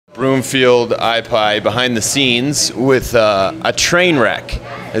Broomfield iPie behind the scenes with a train wreck.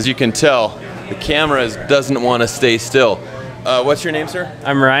 As you can tell, the camera doesn't want to stay still. What's your name, sir?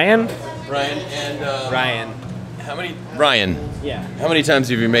 I'm Ryan. Ryan, and Ryan. Ryan. Yeah. How many times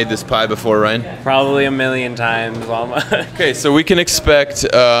have you made this pie before, Ryan? Probably a million times almost. Okay, so we can expect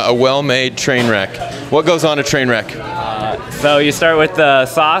a well-made train wreck. What goes on a train wreck? So you start with the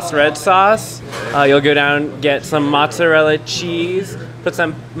sauce, red sauce. You'll go down, get some mozzarella cheese, put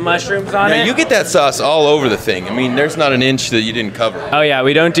some mushrooms on Now, it. you get that sauce all over the thing. I mean, there's not an inch that you didn't cover. Oh yeah,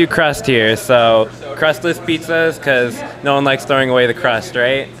 we don't do crust here, so crustless pizzas, because no one likes throwing away the crust,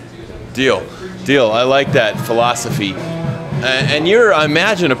 right? Deal. I like that philosophy. And you're, I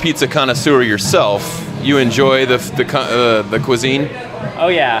imagine, a pizza connoisseur yourself. You enjoy the cuisine? Oh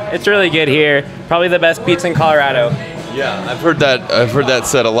yeah, it's really good here. Probably the best pizza in Colorado. Yeah, I've heard that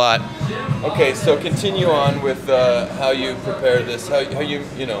said a lot. Okay, so continue on with how you prepare this. How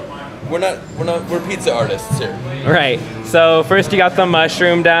you know, we're pizza artists here. Right. So first you got the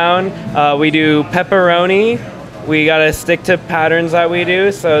mushroom down. We do pepperoni. We gotta stick to patterns that we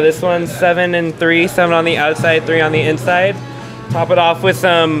do. So this one's 7 and 3, 7 on the outside, 3 on the inside. Top it off with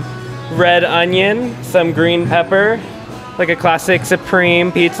some red onion, some green pepper, like a classic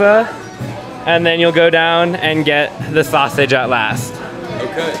supreme pizza. And then you'll go down and get the sausage at last.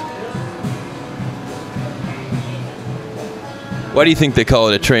 Okay. Why do you think they call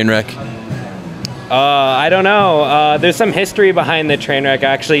it a train wreck? I don't know. There's some history behind the train wreck,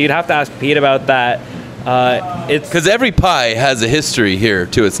 actually. You'd have to ask Pete about that. It's because every pie has a history here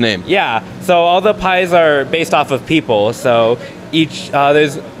to its name. Yeah, so all the pies are based off of people. So each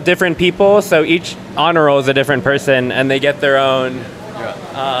there's different people. So each honor roll is a different person, and they get their own.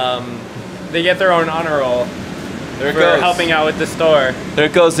 They get their own honor roll. There it for goes. Helping out with the store. There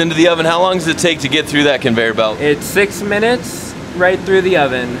it goes into the oven. How long does it take to get through that conveyor belt? It's 6 minutes right through the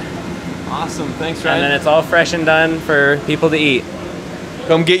oven. Awesome, thanks, Ryan. And then it's all fresh and done for people to eat.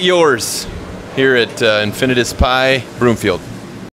 Come get yours here at Infinitus Pie, Broomfield.